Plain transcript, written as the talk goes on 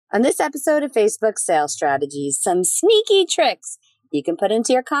On this episode of Facebook Sales Strategies, some sneaky tricks you can put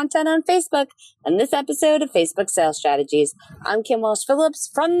into your content on Facebook. On this episode of Facebook Sales Strategies, I'm Kim Walsh-Phillips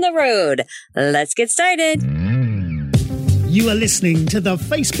from the road. Let's get started. You are listening to the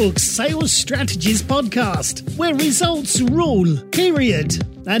Facebook Sales Strategies podcast, where results rule, period.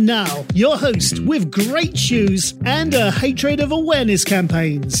 And now, your host with great shoes and a hatred of awareness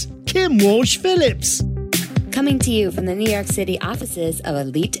campaigns, Kim Walsh-Phillips. Coming to you from the New York City offices of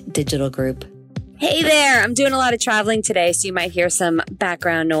Elite Digital Group. Hey there, I'm doing a lot of traveling today, so you might hear some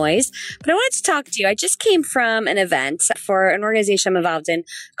background noise. But I wanted to talk to you. I just came from an event for an organization I'm involved in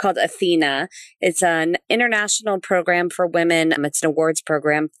called Athena. It's an international program for women. It's an awards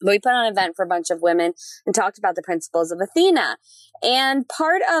program. We put on an event for a bunch of women and talked about the principles of Athena. And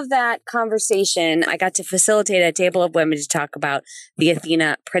part of that conversation, I got to facilitate a table of women to talk about the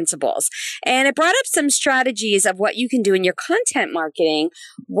Athena principles. And it brought up some strategies of what you can do in your content marketing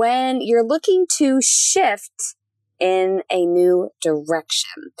when you're looking to shift in a new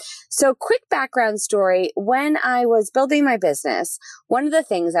direction. So quick background story. When I was building my business, one of the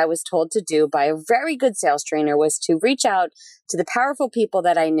things I was told to do by a very good sales trainer was to reach out to the powerful people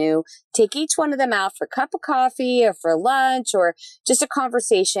that I knew, take each one of them out for a cup of coffee or for lunch or just a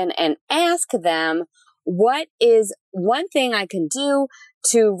conversation and ask them, what is one thing I can do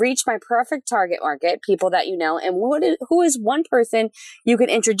to reach my perfect target market, people that you know, and who is one person you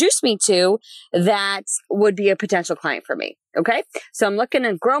could introduce me to that would be a potential client for me? Okay. So I'm looking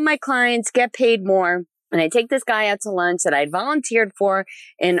to grow my clients, get paid more. And I take this guy out to lunch that I'd volunteered for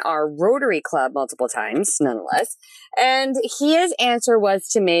in our Rotary Club multiple times, nonetheless. And his answer was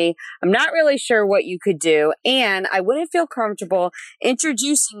to me, I'm not really sure what you could do. And I wouldn't feel comfortable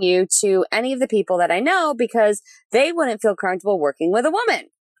introducing you to any of the people that I know because they wouldn't feel comfortable working with a woman.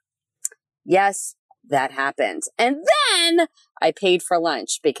 Yes, that happened. And then I paid for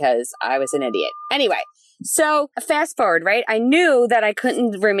lunch because I was an idiot. Anyway. So fast forward, right? I knew that I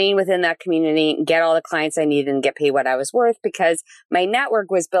couldn't remain within that community, get all the clients I needed and get paid what I was worth because my network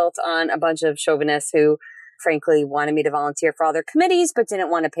was built on a bunch of chauvinists who frankly wanted me to volunteer for all their committees, but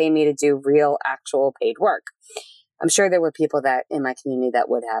didn't want to pay me to do real, actual paid work. I'm sure there were people that in my community that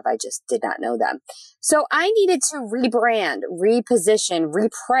would have. I just did not know them. So I needed to rebrand, reposition,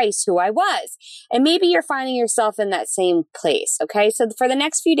 reprice who I was. And maybe you're finding yourself in that same place. Okay. So for the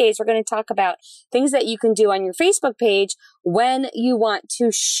next few days, we're going to talk about things that you can do on your Facebook page when you want to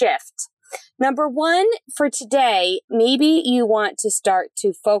shift. Number one, for today, maybe you want to start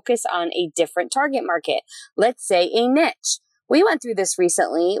to focus on a different target market. Let's say a niche. We went through this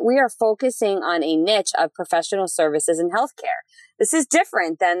recently. We are focusing on a niche of professional services and healthcare. This is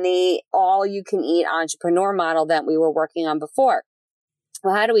different than the all-you-can-eat entrepreneur model that we were working on before.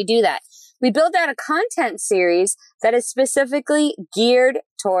 Well, how do we do that? We build out a content series that is specifically geared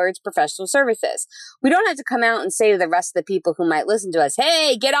towards professional services. We don't have to come out and say to the rest of the people who might listen to us,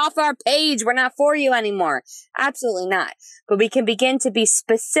 hey, get off our page. We're not for you anymore. Absolutely not. But we can begin to be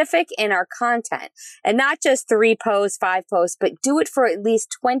specific in our content and not just 3 posts, 5 posts, but do it for at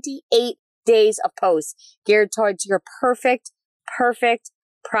least 28 days of posts geared towards your perfect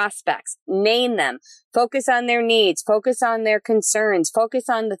prospects. Name them. Focus on their needs. Focus on their concerns. Focus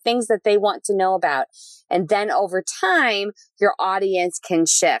on the things that they want to know about. And then over time, your audience can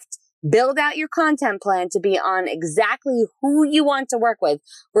shift. Build out your content plan to be on exactly who you want to work with,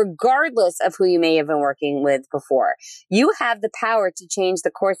 regardless of who you may have been working with before. You have the power to change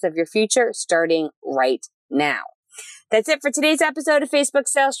the course of your future starting right now. That's it for today's episode of Facebook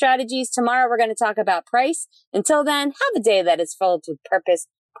Sales Strategies. Tomorrow, we're going to talk about price. Until then, have a day that is filled with purpose,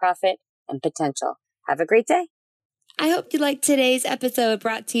 profit, and potential. Have a great day. I hope you liked today's episode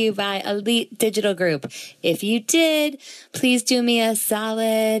brought to you by Elite Digital Group. If you did, please do me a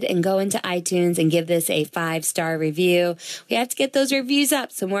solid and go into iTunes and give this a 5-star review. We have to get those reviews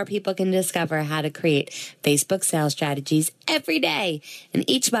up so more people can discover how to create Facebook sales strategies every day. And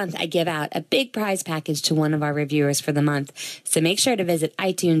each month I give out a big prize package to one of our reviewers for the month. So make sure to visit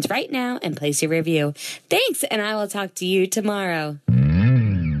iTunes right now and place your review. Thanks, and I will talk to you tomorrow.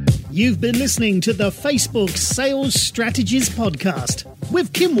 You've been listening to the Facebook Sales Strategies podcast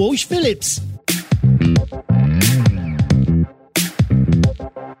with Kim Walsh-Phillips.